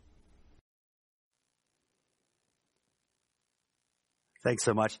Thanks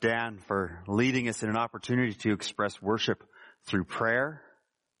so much, Dan, for leading us in an opportunity to express worship through prayer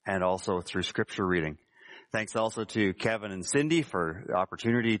and also through scripture reading. Thanks also to Kevin and Cindy for the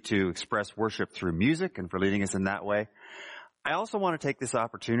opportunity to express worship through music and for leading us in that way. I also want to take this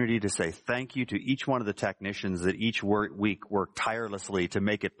opportunity to say thank you to each one of the technicians that each week work tirelessly to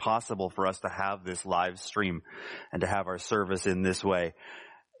make it possible for us to have this live stream and to have our service in this way.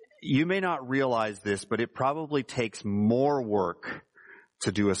 You may not realize this, but it probably takes more work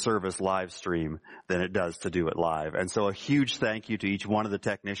to do a service live stream than it does to do it live. And so a huge thank you to each one of the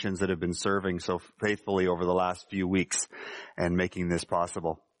technicians that have been serving so faithfully over the last few weeks and making this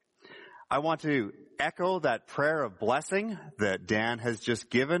possible. I want to echo that prayer of blessing that Dan has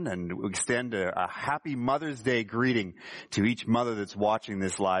just given and extend a happy Mother's Day greeting to each mother that's watching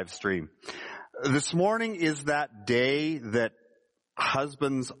this live stream. This morning is that day that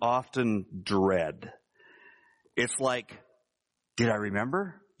husbands often dread. It's like, did I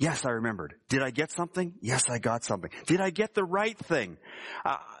remember? Yes, I remembered. Did I get something? Yes, I got something. Did I get the right thing?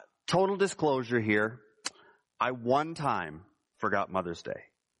 Total disclosure here. I one time forgot Mother's Day.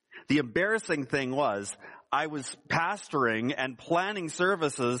 The embarrassing thing was I was pastoring and planning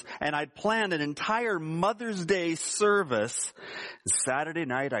services, and I'd planned an entire Mother's Day service. Saturday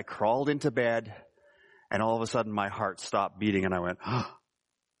night, I crawled into bed, and all of a sudden my heart stopped beating, and I went, oh.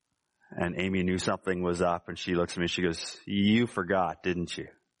 And Amy knew something was up, and she looks at me, she goes, you forgot, didn't you?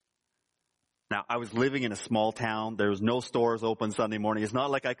 Now, I was living in a small town. There was no stores open Sunday morning. It's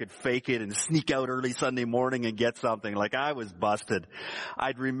not like I could fake it and sneak out early Sunday morning and get something. Like, I was busted.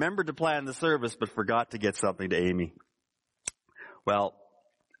 I'd remembered to plan the service, but forgot to get something to Amy. Well,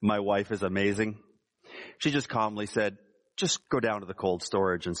 my wife is amazing. She just calmly said, just go down to the cold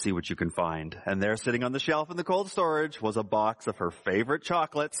storage and see what you can find. And there, sitting on the shelf in the cold storage, was a box of her favorite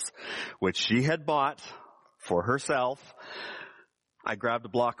chocolates, which she had bought for herself. I grabbed a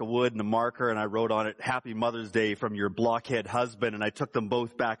block of wood and a marker, and I wrote on it, Happy Mother's Day from your blockhead husband, and I took them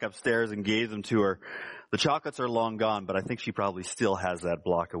both back upstairs and gave them to her. The chocolates are long gone, but I think she probably still has that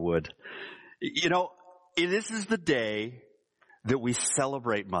block of wood. You know, this is the day that we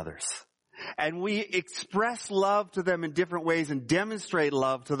celebrate mothers. And we express love to them in different ways and demonstrate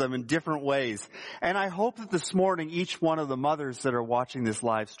love to them in different ways. And I hope that this morning, each one of the mothers that are watching this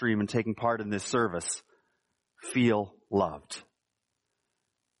live stream and taking part in this service feel loved.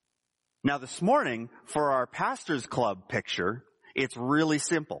 Now this morning, for our Pastors Club picture, it's really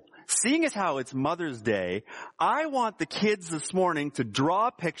simple. Seeing as how it's Mother's Day, I want the kids this morning to draw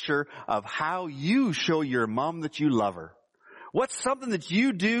a picture of how you show your mom that you love her. What's something that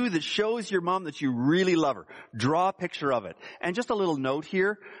you do that shows your mom that you really love her? Draw a picture of it. And just a little note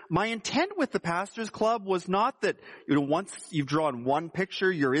here, my intent with the Pastors Club was not that, once you've drawn one picture,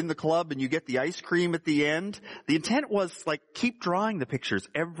 you're in the club and you get the ice cream at the end. The intent was keep drawing the pictures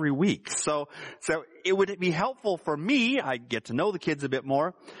every week. So it would be helpful for me, I get to know the kids a bit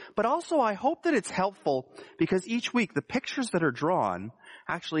more, but also I hope that it's helpful because each week the pictures that are drawn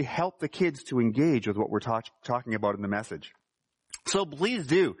actually help the kids to engage with what we're talking about in the message. So please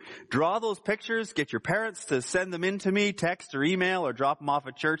do. Draw those pictures, get your parents to send them in to me, text or email or drop them off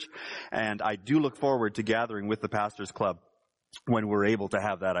at church. And I do look forward to gathering with the Pastors Club when we're able to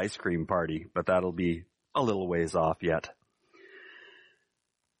have that ice cream party, but that'll be a little ways off yet.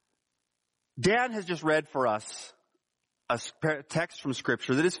 Dan has just read for us a text from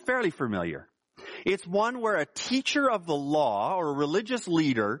Scripture that is fairly familiar. It's one where a teacher of the law or a religious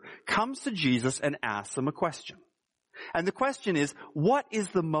leader comes to Jesus and asks him a question. And the question is, what is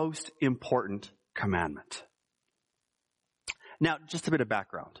the most important commandment? Now, just a bit of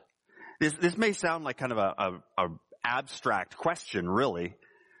background. This may sound like kind of a abstract question, really,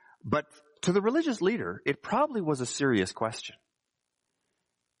 but to the religious leader, it probably was a serious question.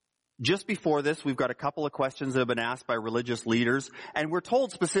 Just before this, we've got a couple of questions that have been asked by religious leaders, and we're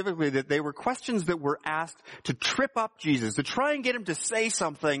told specifically that they were questions that were asked to trip up Jesus, to try and get him to say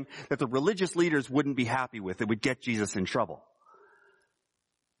something that the religious leaders wouldn't be happy with, that would get Jesus in trouble.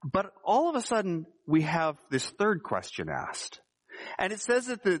 But all of a sudden, we have this third question asked. And it says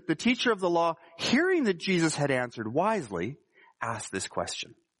that the teacher of the law, hearing that Jesus had answered wisely, asked this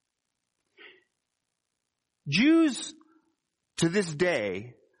question. Jews, to this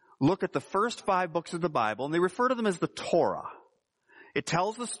day, look at the first 5 books of the Bible, and they refer to them as the Torah. It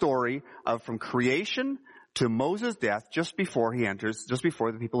tells the story of from creation to Moses' death just before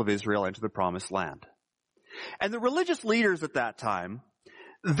the people of Israel enter the promised land. And the religious leaders at that time,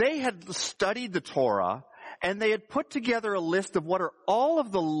 they had studied the Torah, and they had put together a list of what are all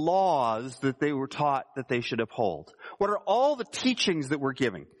of the laws that they were taught that they should uphold. What are all the teachings that we're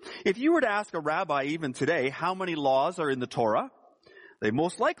giving? If you were to ask a rabbi even today, how many laws are in the Torah? they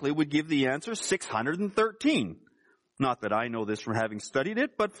most likely would give the answer 613. Not that I know this from having studied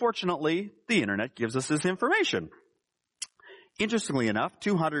it, but fortunately, the internet gives us this information. Interestingly enough,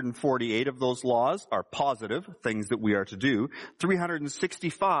 248 of those laws are positive, things that we are to do.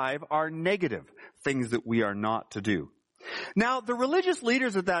 365 are negative, things that we are not to do. Now, the religious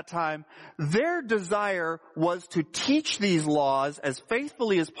leaders at that time, their desire was to teach these laws as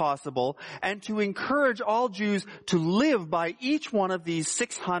faithfully as possible and to encourage all Jews to live by each one of these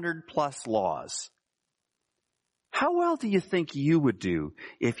 600 plus laws. How well do you think you would do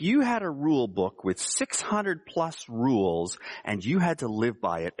if you had a rule book with 600 plus rules and you had to live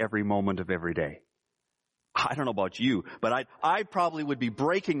by it every moment of every day? I don't know about you, but I probably would be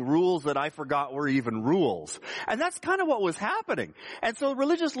breaking rules that I forgot were even rules. And that's kind of what was happening. And so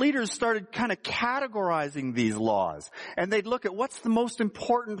religious leaders started kind of categorizing these laws. And they'd look at what's the most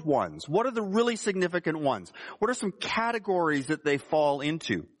important ones? What are the really significant ones? What are some categories that they fall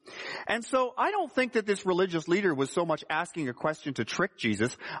into? And so I don't think that this religious leader was so much asking a question to trick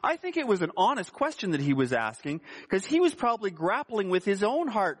Jesus. I think it was an honest question that he was asking because he was probably grappling with his own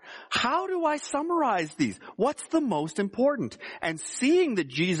heart. How do I summarize these? What's the most important? And seeing that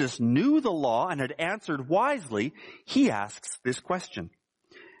Jesus knew the law and had answered wisely, he asks this question.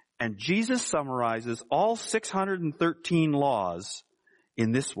 And Jesus summarizes all 613 laws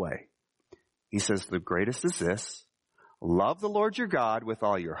in this way. He says, the greatest is this. Love the Lord your God with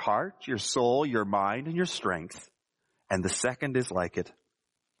all your heart, your soul, your mind, and your strength. And the second is like it.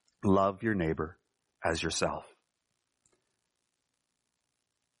 Love your neighbor as yourself.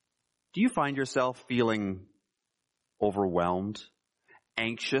 Do you find yourself feeling overwhelmed,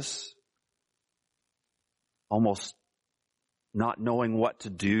 anxious, almost not knowing what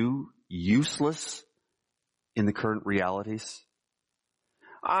to do, useless in the current realities?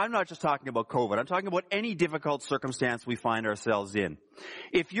 I'm not just talking about COVID. I'm talking about any difficult circumstance we find ourselves in.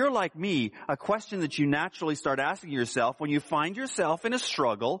 If you're like me, a question that you naturally start asking yourself when you find yourself in a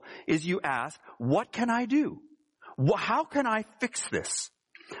struggle is you ask, what can I do? How can I fix this?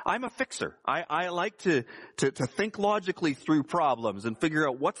 I'm a fixer. I like to think logically through problems and figure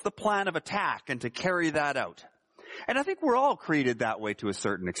out what's the plan of attack and to carry that out. And I think we're all created that way to a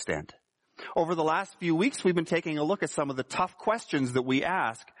certain extent. Over the last few weeks, we've been taking a look at some of the tough questions that we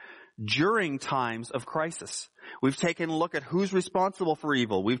ask during times of crisis. We've taken a look at who's responsible for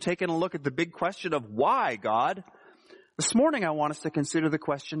evil. We've taken a look at the big question of why, God? This morning, I want us to consider the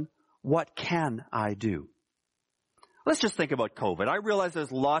question, what can I do? Let's just think about COVID. I realize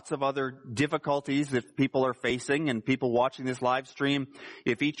there's lots of other difficulties that people are facing and people watching this live stream.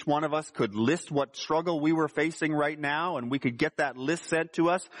 If each one of us could list what struggle we were facing right now and we could get that list sent to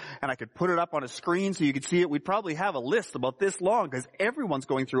us and I could put it up on a screen so you could see it, we'd probably have a list about this long because everyone's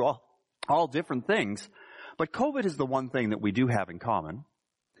going through all different things. But COVID is the one thing that we do have in common.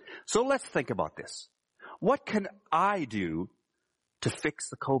 So let's think about this. What can I do to fix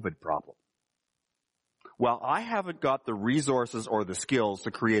the COVID problem? Well, I haven't got the resources or the skills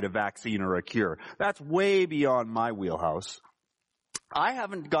to create a vaccine or a cure. That's way beyond my wheelhouse. I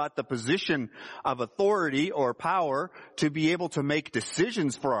haven't got the position of authority or power to be able to make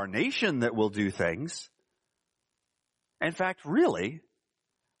decisions for our nation that will do things. In fact, really,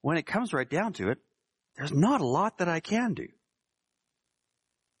 when it comes right down to it, there's not a lot that I can do.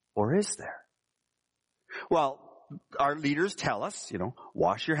 Or is there? Well, our leaders tell us,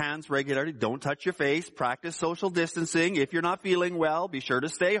 wash your hands regularly, don't touch your face, practice social distancing. If you're not feeling well, be sure to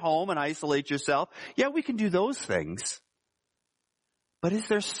stay home and isolate yourself. Yeah, we can do those things. But is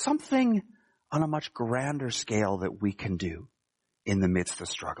there something on a much grander scale that we can do in the midst of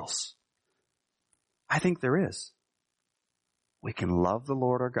struggles? I think there is. We can love the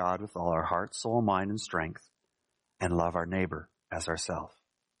Lord our God with all our heart, soul, mind, and strength, and love our neighbor as ourselves.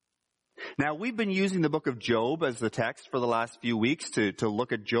 Now, we've been using the book of Job as the text for the last few weeks to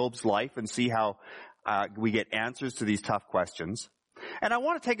look at Job's life and see how we get answers to these tough questions. And I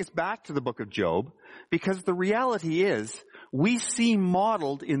want to take us back to the book of Job because the reality is we see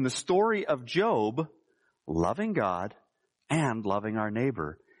modeled in the story of Job loving God and loving our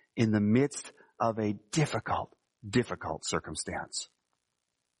neighbor in the midst of a difficult circumstance.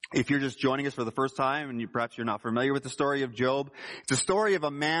 If you're just joining us for the first time and perhaps you're not familiar with the story of Job, it's a story of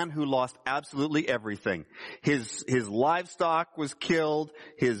a man who lost absolutely everything. His livestock was killed,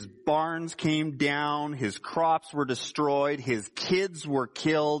 his barns came down, his crops were destroyed, his kids were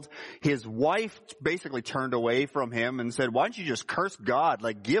killed, his wife basically turned away from him and said, why don't you just curse God,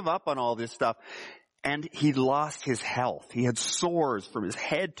 give up on all this stuff. And he lost his health. He had sores from his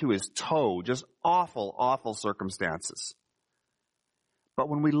head to his toe, just awful circumstances. But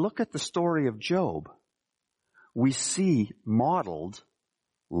when we look at the story of Job, we see modeled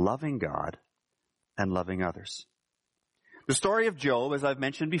loving God and loving others. The story of Job, as I've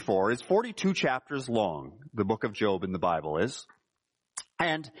mentioned before, is 42 chapters long. The book of Job in the Bible is.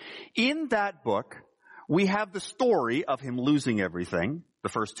 And in that book, we have the story of him losing everything, the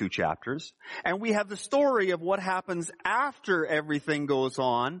first 2 chapters, and we have the story of what happens after everything goes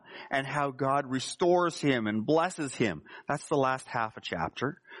on and how God restores him and blesses him. That's the last half a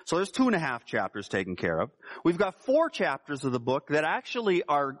chapter. So there's 2.5 chapters taken care of. We've got 4 chapters of the book that actually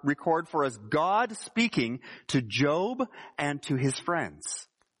are record for us God speaking to Job and to his friends.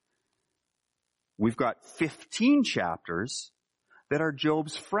 We've got 15 chapters that are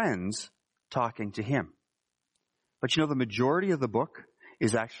Job's friends talking to him. But you know, the majority of the book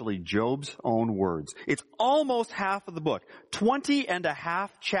is actually Job's own words. It's almost half of the book. 20.5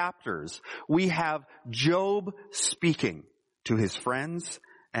 chapters. We have Job speaking to his friends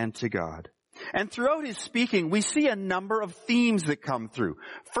and to God. And throughout his speaking, we see a number of themes that come through.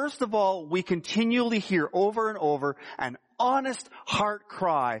 First of all, we continually hear over and over an honest heart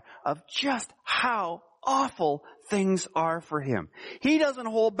cry of just how awful things are for him. He doesn't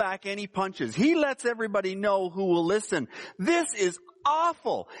hold back any punches. He lets everybody know who will listen. This is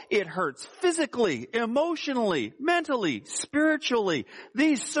awful. It hurts physically, emotionally, mentally, spiritually.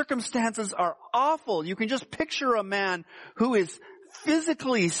 These circumstances are awful. You can just picture a man who is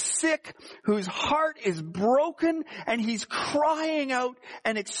physically sick, whose heart is broken, and he's crying out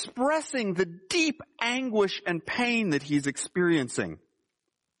and expressing the deep anguish and pain that he's experiencing.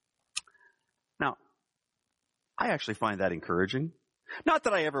 Now, I actually find that encouraging. Not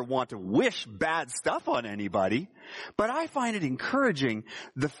that I ever want to wish bad stuff on anybody, but I find it encouraging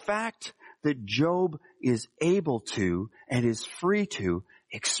the fact that Job is able to and is free to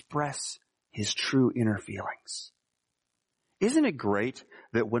express his true inner feelings. Isn't it great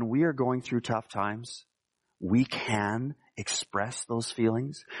that when we are going through tough times, we can express those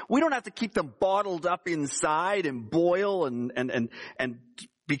feelings? We don't have to keep them bottled up inside and boil and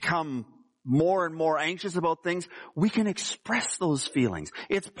become more and more anxious about things. We can express those feelings.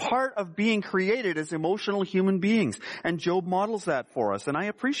 It's part of being created as emotional human beings. And Job models that for us, and I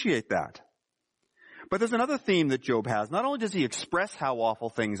appreciate that. But there's another theme that Job has. Not only does he express how awful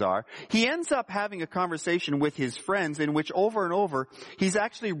things are, he ends up having a conversation with his friends in which over and over he's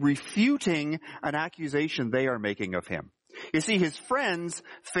actually refuting an accusation they are making of him. You see, his friends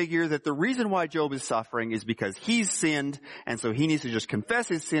figure that the reason why Job is suffering is because he's sinned, and so he needs to just confess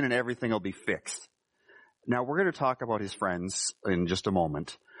his sin and everything will be fixed. Now, we're going to talk about his friends in just a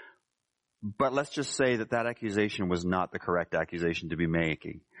moment. But let's just say that that accusation was not the correct accusation to be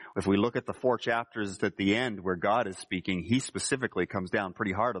making. If we look at the 4 chapters at the end where God is speaking, he specifically comes down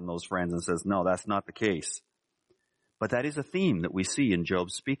pretty hard on those friends and says, no, that's not the case. But that is a theme that we see in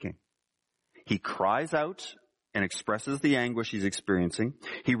Job speaking. He cries out and expresses the anguish he's experiencing.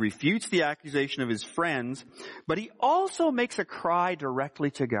 He refutes the accusation of his friends, but he also makes a cry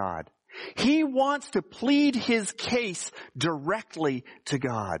directly to God. He wants to plead his case directly to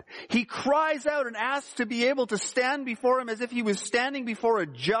God. He cries out and asks to be able to stand before him as if he was standing before a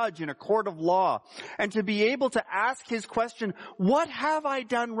judge in a court of law, and to be able to ask his question, what have I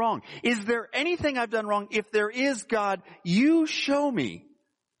done wrong? Is there anything I've done wrong? If there is, God, you show me.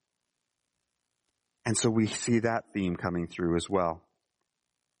 And so we see that theme coming through as well.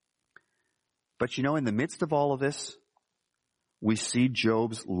 But you know, in the midst of all of this, we see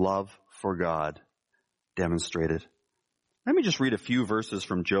Job's love for God demonstrated. Let me just read a few verses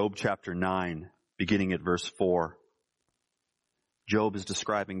from Job chapter 9, beginning at verse 4. Job is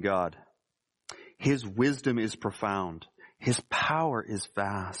describing God. His wisdom is profound. His power is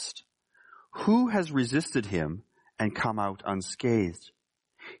vast. Who has resisted him and come out unscathed?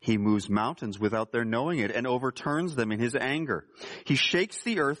 He moves mountains without their knowing it and overturns them in his anger. He shakes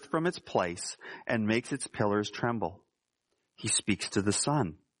the earth from its place and makes its pillars tremble. He speaks to the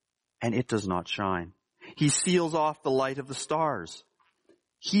sun, and it does not shine. He seals off the light of the stars.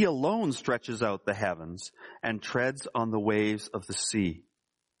 He alone stretches out the heavens and treads on the waves of the sea.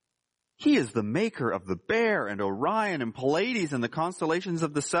 He is the maker of the Bear and Orion and Pleiades and the constellations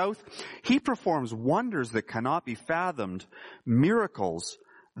of the south. He performs wonders that cannot be fathomed, miracles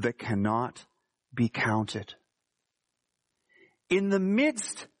that cannot be counted. In the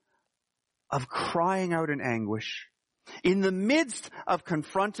midst of crying out in anguish, in the midst of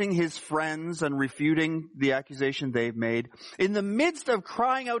confronting his friends and refuting the accusation they've made, in the midst of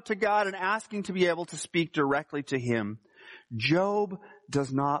crying out to God and asking to be able to speak directly to him, Job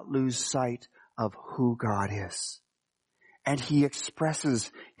does not lose sight of who God is. And he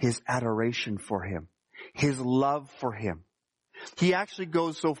expresses his adoration for him, his love for him. He actually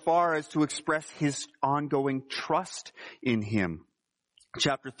goes so far as to express his ongoing trust in him.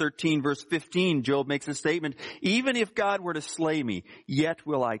 Chapter 13, verse 15, Job makes a statement, even if God were to slay me, yet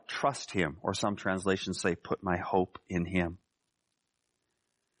will I trust him. Or some translations say, put my hope in him.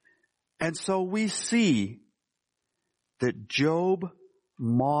 And so we see that Job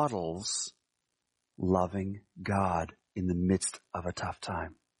models loving God in the midst of a tough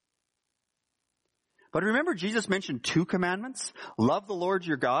time. But remember, Jesus mentioned 2 commandments. Love the Lord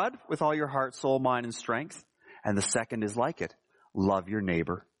your God with all your heart, soul, mind, and strength. And the second is like it. Love your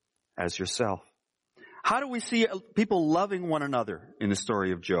neighbor as yourself. How do we see people loving one another in the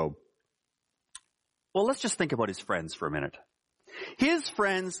story of Job? Well, let's just think about his friends for a minute. His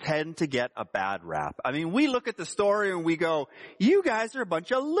friends tend to get a bad rap. I mean, we look at the story and we go, you guys are a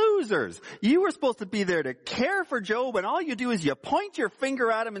bunch of losers. You were supposed to be there to care for Job, and all you do is you point your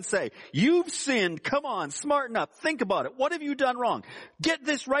finger at him and say, you've sinned. Come on, smarten up. Think about it. What have you done wrong? Get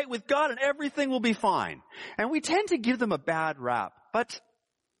this right with God and everything will be fine. And we tend to give them a bad rap. But,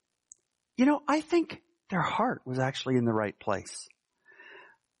 I think their heart was actually in the right place.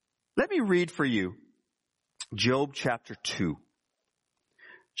 Let me read for you Job chapter 2.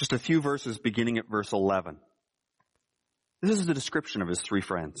 Just a few verses beginning at verse 11. This is the description of his 3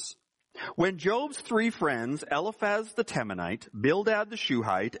 friends. When Job's 3 friends, Eliphaz the Temanite, Bildad the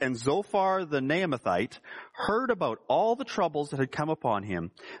Shuhite, and Zophar the Naamathite, heard about all the troubles that had come upon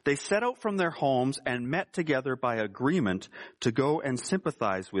him, they set out from their homes and met together by agreement to go and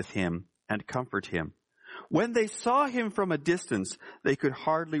sympathize with him and comfort him. When they saw him from a distance, they could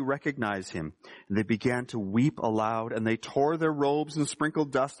hardly recognize him. And they began to weep aloud, and they tore their robes and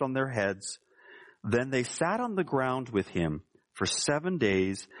sprinkled dust on their heads. Then they sat on the ground with him for 7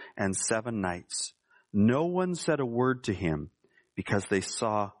 days and 7 nights. No one said a word to him, because they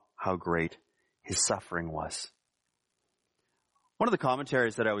saw how great his suffering was. One of the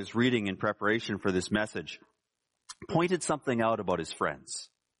commentaries that I was reading in preparation for this message pointed something out about his friends.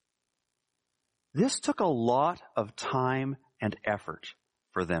 This took a lot of time and effort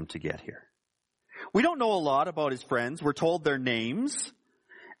for them to get here. We don't know a lot about his friends. We're told their names,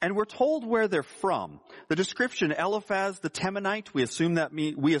 and we're told where they're from. The description, Eliphaz the Temanite, we assume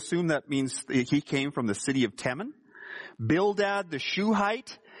that means he came from the city of Teman. Bildad the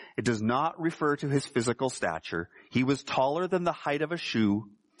Shuhite, it does not refer to his physical stature. He was taller than the height of a shoe.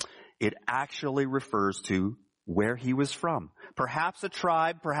 It actually refers to where he was from. Perhaps a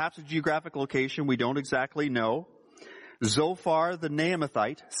tribe, perhaps a geographic location, we don't exactly know. Zophar the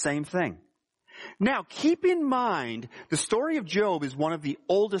Naamathite, same thing. Now, keep in mind, the story of Job is one of the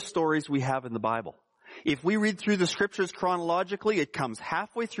oldest stories we have in the Bible. If we read through the scriptures chronologically, it comes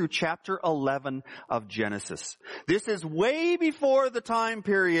halfway through chapter 11 of Genesis. This is way before the time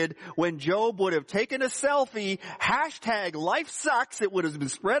period when Job would have taken a selfie, hashtag life sucks. It would have been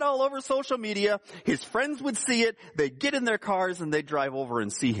spread all over social media. His friends would see it. They'd get in their cars and they'd drive over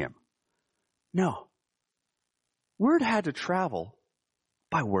and see him. No. Word had to travel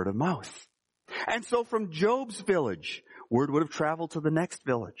by word of mouth. And so from Job's village, word would have traveled to the next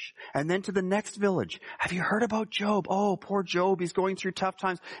village, and then to the next village. Have you heard about Job? Oh, poor Job, he's going through tough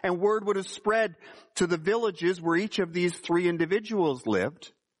times. And word would have spread to the villages where each of these 3 individuals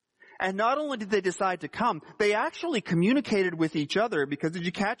lived. And not only did they decide to come, they actually communicated with each other, because did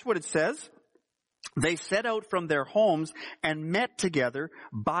you catch what it says? They set out from their homes and met together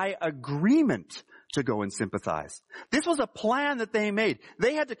by agreement to go and sympathize. This was a plan that they made.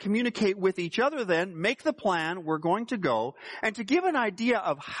 They had to communicate with each other then, make the plan, we're going to go. And to give an idea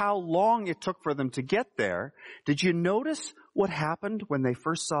of how long it took for them to get there, did you notice what happened when they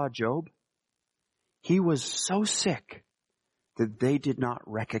first saw Job? He was so sick that they did not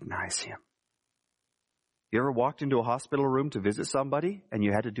recognize him. You ever walked into a hospital room to visit somebody and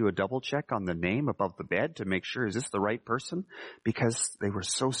you had to do a double check on the name above the bed to make sure, is this the right person? Because they were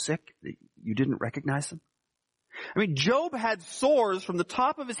so sick that you didn't recognize them? I mean, Job had sores from the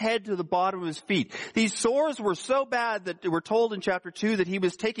top of his head to the bottom of his feet. These sores were so bad that we're told in chapter 2 that he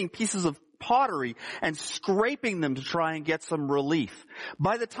was taking pieces of pottery and scraping them to try and get some relief.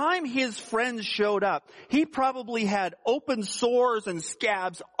 By the time his friends showed up, he probably had open sores and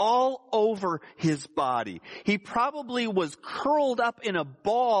scabs all over his body. He probably was curled up in a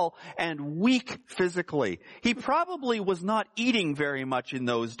ball and weak physically. He probably was not eating very much in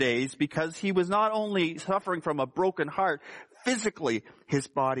those days because he was not only suffering from a broken heart, physically his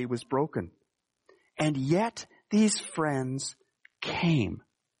body was broken. And yet these friends came.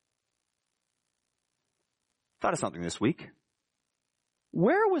 Thought of something this week.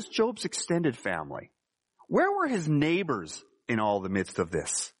 Where was Job's extended family? Where were his neighbors in all the midst of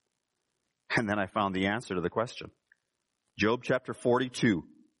this? And then I found the answer to the question. Job chapter 42,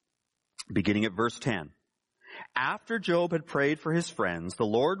 beginning at verse 10. After Job had prayed for his friends, the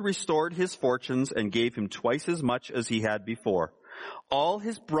Lord restored his fortunes and gave him twice as much as he had before. All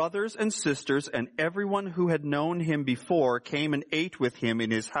his brothers and sisters and everyone who had known him before came and ate with him in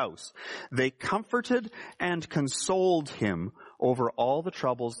his house. They comforted and consoled him over all the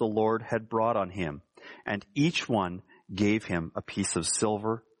troubles the Lord had brought on him, and each one gave him a piece of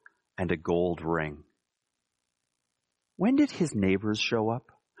silver and a gold ring. When did his neighbors show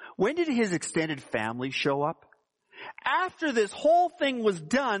up? When did his extended family show up? After this whole thing was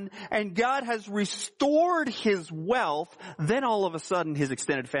done and God has restored his wealth, then all of a sudden his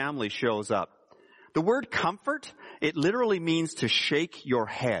extended family shows up. The word comfort, it literally means to shake your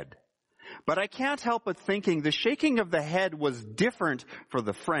head. But I can't help but thinking the shaking of the head was different for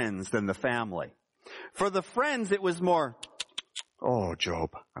the friends than the family. For the friends, it was more, "Oh,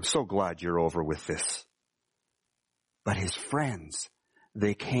 Job, I'm so glad you're over with this." But his friends,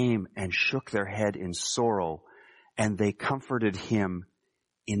 they came and shook their head in sorrow, and they comforted him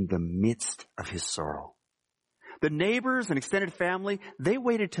in the midst of his sorrow. The neighbors and extended family, they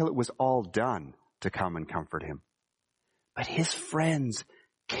waited till it was all done to come and comfort him. But his friends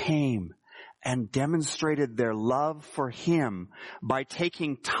came and demonstrated their love for him by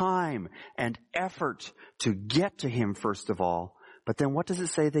taking time and effort to get to him first of all. But then what does it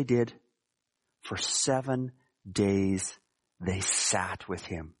say they did? For 7 days they sat with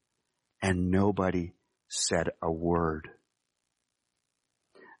him, and nobody said a word.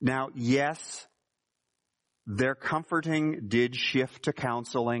 Now, yes, their comforting did shift to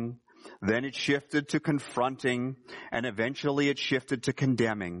counseling, then it shifted to confronting, and eventually it shifted to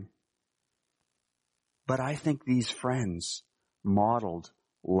condemning. But I think these friends modeled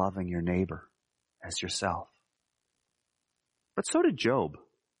loving your neighbor as yourself. But so did Job.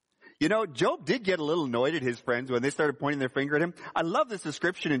 You know, Job did get a little annoyed at his friends when they started pointing their finger at him. I love this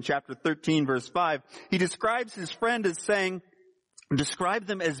description in chapter 13, verse 5. He describes his friend as saying, describe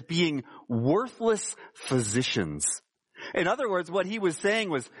them as being worthless physicians. In other words, what he was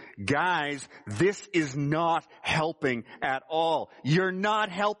saying was, guys, this is not helping at all. You're not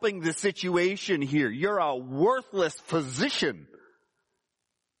helping the situation here. You're a worthless physician.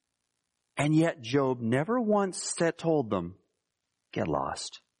 And yet Job never once told them, get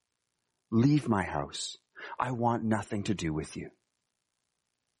lost. Leave my house. I want nothing to do with you.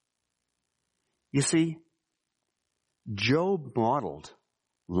 You see, Job modeled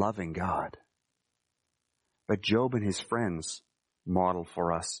loving God. But Job and his friends model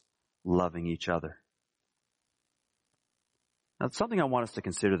for us loving each other. Now, something I want us to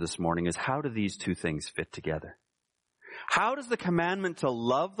consider this morning is, how do these two things fit together? How does the commandment to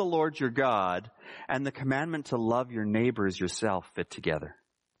love the Lord your God and the commandment to love your neighbor as yourself fit together?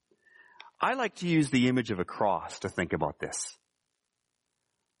 I like to use the image of a cross to think about this.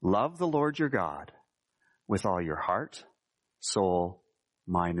 Love the Lord your God with all your heart, soul,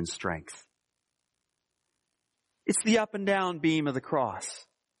 mind, and strength. It's the up and down beam of the cross.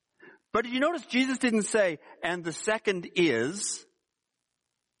 But did you notice Jesus didn't say, and the second is?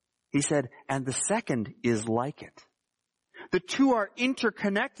 He said, and the second is like it. The two are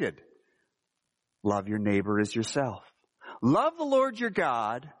interconnected. Love your neighbor as yourself. Love the Lord your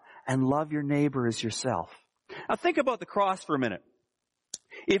God and love your neighbor as yourself. Now think about the cross for a minute.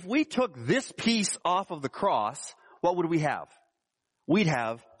 If we took this piece off of the cross, what would we have? We'd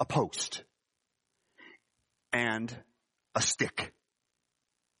have a post and a stick.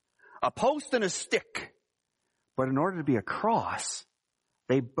 A post and a stick. But in order to be a cross,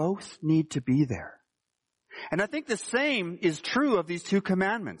 they both need to be there. And I think the same is true of these two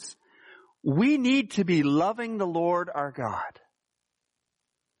commandments. We need to be loving the Lord our God.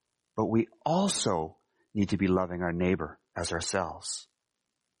 But we also need to be loving our neighbor as ourselves.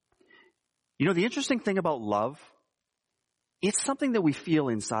 You know, the interesting thing about love, it's something that we feel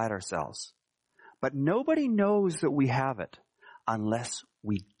inside ourselves. But nobody knows that we have it unless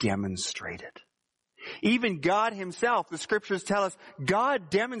we demonstrate it. Even God himself, the scriptures tell us, God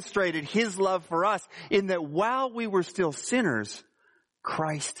demonstrated his love for us in that while we were still sinners,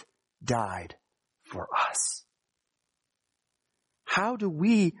 Christ died for us. How do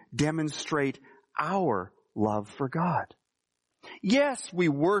we demonstrate our love for God? Yes, we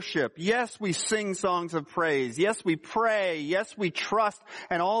worship. Yes, we sing songs of praise. Yes, we pray. Yes, we trust,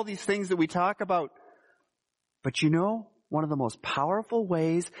 and all these things that we talk about. But you know, one of the most powerful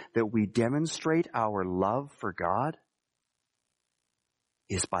ways that we demonstrate our love for God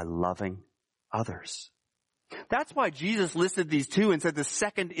is by loving others. That's why Jesus listed these two and said the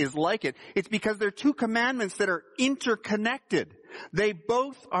second is like it. It's because they're two commandments that are interconnected. They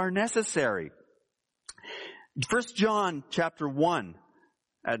both are necessary. 1 John chapter 1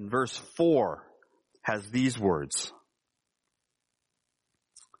 and verse 4 has these words.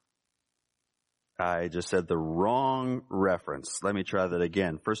 I just said the wrong reference. Let me try that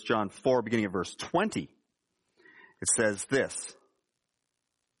again. 1 John 4, beginning at verse 20. It says this.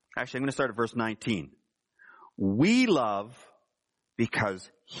 Actually, I'm going to start at verse 19. We love because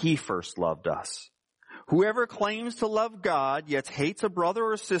he first loved us. Whoever claims to love God, yet hates a brother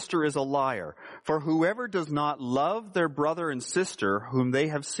or sister is a liar. For whoever does not love their brother and sister whom they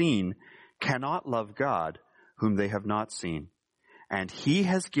have seen cannot love God whom they have not seen. And he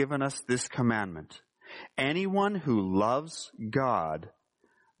has given us this commandment. Anyone who loves God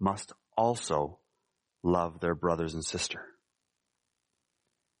must also love their brothers and sisters.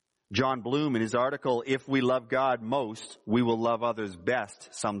 John Bloom, in his article, If We Love God Most, We Will Love Others Best,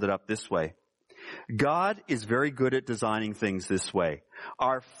 summed it up this way. God is very good at designing things this way.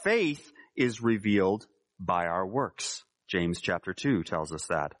 Our faith is revealed by our works. James chapter 2 tells us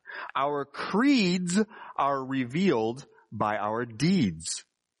that. Our creeds are revealed by our deeds.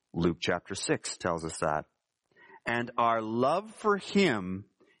 Luke chapter 6 tells us that. And our love for him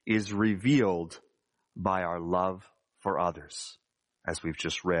is revealed by our love for others, as we've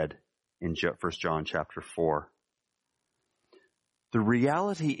just read in 1 John chapter 4. The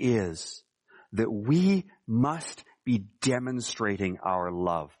reality is that we must be demonstrating our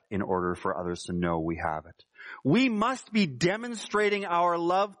love in order for others to know we have it. We must be demonstrating our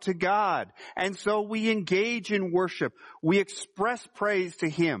love to God. And so we engage in worship. We express praise to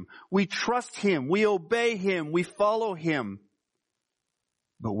him. We trust him. We obey him. We follow him.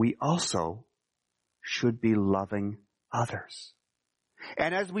 But we also should be loving others.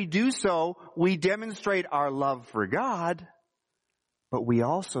 And as we do so, we demonstrate our love for God, but we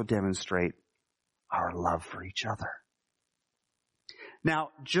also demonstrate our love for each other. Now,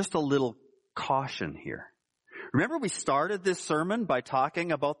 just a little caution here. Remember we started this sermon by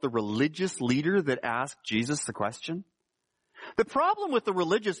talking about the religious leader that asked Jesus the question? The problem with the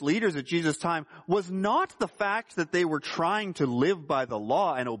religious leaders at Jesus' time was not the fact that they were trying to live by the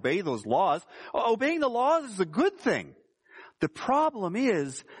law and obey those laws. Obeying the laws is a good thing. The problem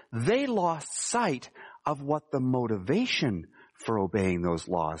is they lost sight of what the motivation for obeying those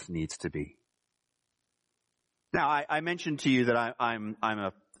laws needs to be. Now, I mentioned to you that I'm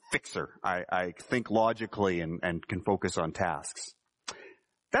a fixer. I think logically and can focus on tasks.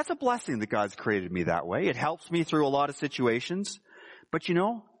 That's a blessing that God's created me that way. It helps me through a lot of situations. But you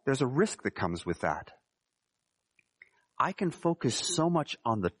know, there's a risk that comes with that. I can focus so much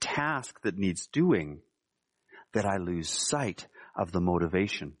on the task that needs doing that I lose sight of the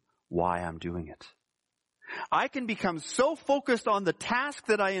motivation why I'm doing it. I can become so focused on the task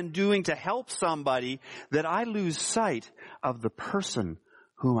that I am doing to help somebody that I lose sight of the person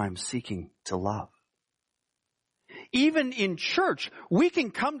whom I'm seeking to love. Even in church, we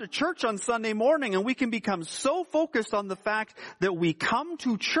can come to church on Sunday morning and we can become so focused on the fact that we come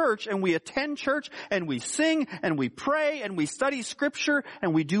to church and we attend church and we sing and we pray and we study scripture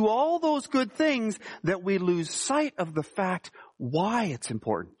and we do all those good things that we lose sight of the fact why it's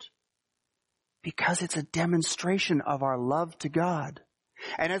important. Because it's a demonstration of our love to God.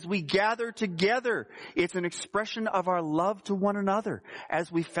 And as we gather together, it's an expression of our love to one another.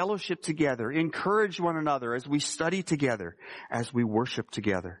 As we fellowship together, encourage one another, as we study together, as we worship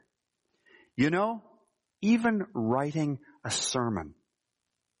together. You know, even writing a sermon,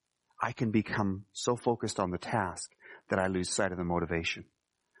 I can become so focused on the task that I lose sight of the motivation.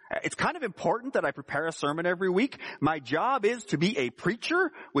 It's kind of important that I prepare a sermon every week. My job is to be a preacher,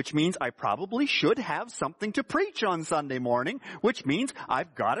 which means I probably should have something to preach on Sunday morning, which means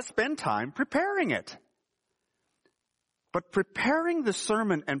I've got to spend time preparing it. But preparing the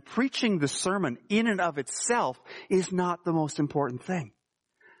sermon and preaching the sermon in and of itself is not the most important thing.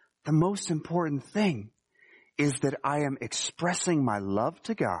 The most important thing is that I am expressing my love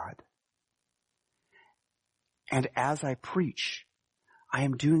to God. And as I preach, I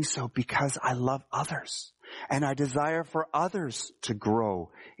am doing so because I love others and I desire for others to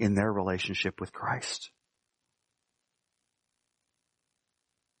grow in their relationship with Christ.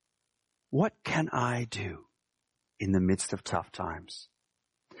 What can I do in the midst of tough times?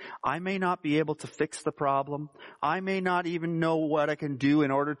 I may not be able to fix the problem. I may not even know what I can do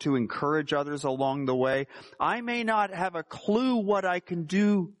in order to encourage others along the way. I may not have a clue what I can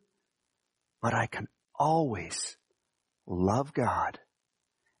do, but I can always love God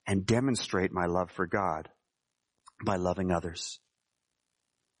and demonstrate my love for God by loving others.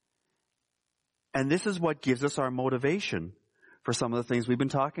 And this is what gives us our motivation for some of the things we've been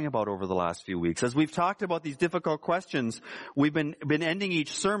talking about over the last few weeks. As we've talked about these difficult questions, we've been ending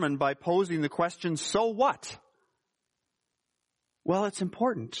each sermon by posing the question, so what? Well, it's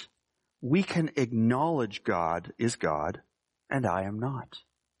important. we can acknowledge God is God and I am not.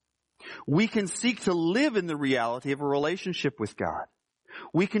 We can seek to live in the reality of a relationship with God.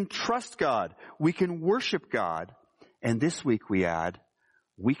 We can trust God. We can worship God. And this week we add,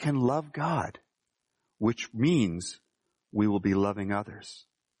 we can love God, which means we will be loving others.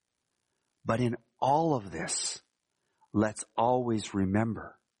 But in all of this, let's always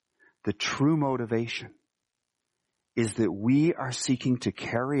remember the true motivation is that we are seeking to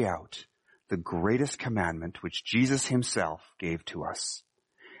carry out the greatest commandment which Jesus himself gave to us.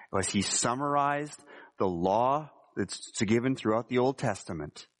 As he summarized the law that's given throughout the Old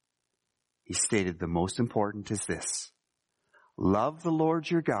Testament, he stated the most important is this: love the Lord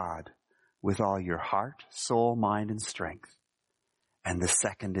your God with all your heart, soul, mind, and strength. And the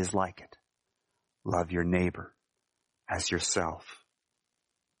second is like it: love your neighbor as yourself.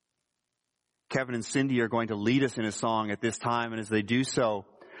 Kevin and Cindy are going to lead us in a song at this time, and as they do so,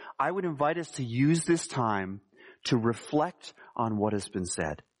 I would invite us to use this time to reflect on what has been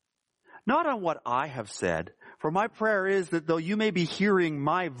said. Not on what I have said, for my prayer is that though you may be hearing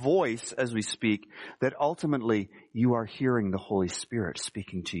my voice as we speak, that ultimately you are hearing the Holy Spirit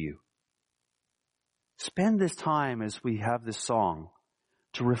speaking to you. Spend this time as we have this song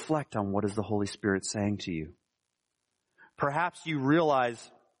to reflect on what is the Holy Spirit saying to you. Perhaps you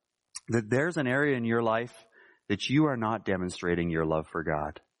realize that there's an area in your life that you are not demonstrating your love for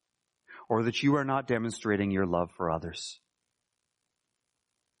God, or that you are not demonstrating your love for others.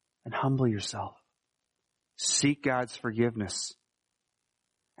 And humble yourself. Seek God's forgiveness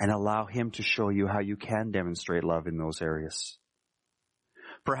and allow him to show you how you can demonstrate love in those areas.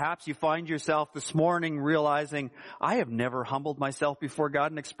 Perhaps you find yourself this morning realizing, I have never humbled myself before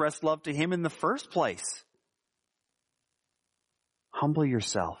God and expressed love to him in the first place. Humble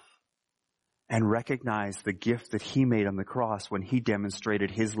yourself and recognize the gift that he made on the cross when he demonstrated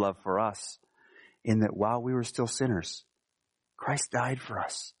his love for us, in that while we were still sinners, Christ died for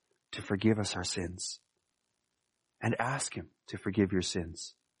us to forgive us our sins. And ask him to forgive your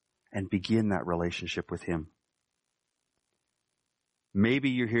sins and begin that relationship with him. Maybe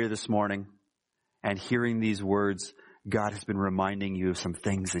you're here this morning and hearing these words, God has been reminding you of some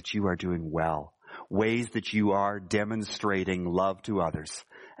things that you are doing well, ways that you are demonstrating love to others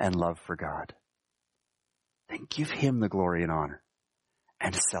and love for God. Then give him the glory and honor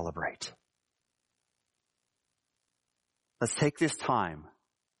and celebrate. Let's take this time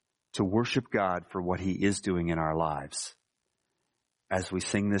to worship God for what he is doing in our lives as we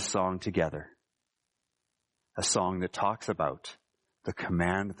sing this song together. A song that talks about the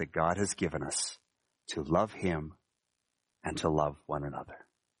command that God has given us to love him and to love one another.